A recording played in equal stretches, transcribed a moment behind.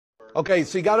Okay,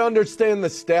 so you got to understand the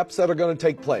steps that are going to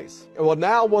take place. Well,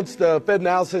 now once the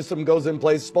FedNow system goes in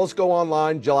place, it's supposed to go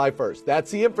online July 1st. That's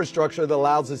the infrastructure that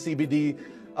allows the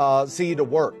CBDC to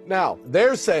work. Now,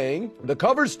 they're saying the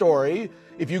cover story,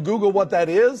 if you Google what that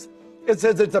is, it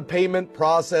says it's a payment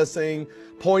processing,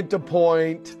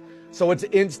 point-to-point, so it's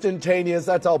instantaneous.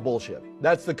 That's all bullshit.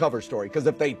 That's the cover story. Because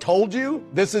if they told you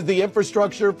this is the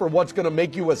infrastructure for what's going to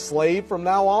make you a slave from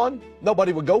now on,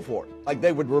 nobody would go for it. Like,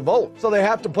 they would revolt. So they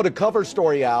have to put a cover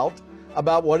story out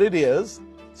about what it is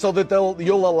so that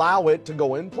you'll allow it to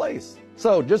go in place.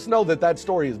 So just know that that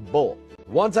story is bull.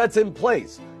 Once that's in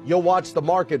place, you'll watch the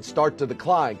markets start to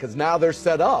decline because now they're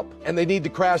set up and they need to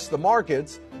crash the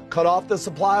markets, cut off the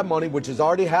supply of money, which is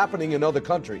already happening in other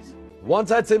countries. Once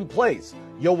that's in place,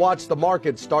 you'll watch the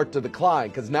markets start to decline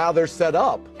because now they're set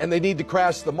up and they need to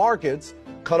crash the markets,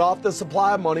 cut off the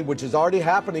supply of money, which is already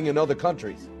happening in other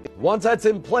countries. Once that's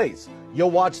in place,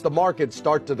 you'll watch the markets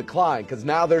start to decline because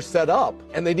now they're set up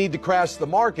and they need to crash the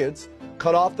markets,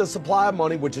 cut off the supply of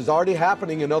money, which is already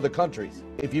happening in other countries.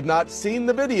 If you've not seen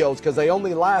the videos, because they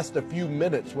only last a few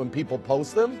minutes when people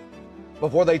post them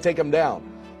before they take them down,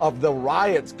 of the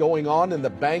riots going on and the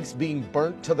banks being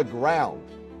burnt to the ground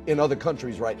in other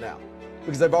countries right now,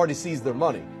 because they've already seized their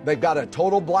money. They've got a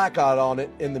total blackout on it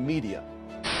in the media.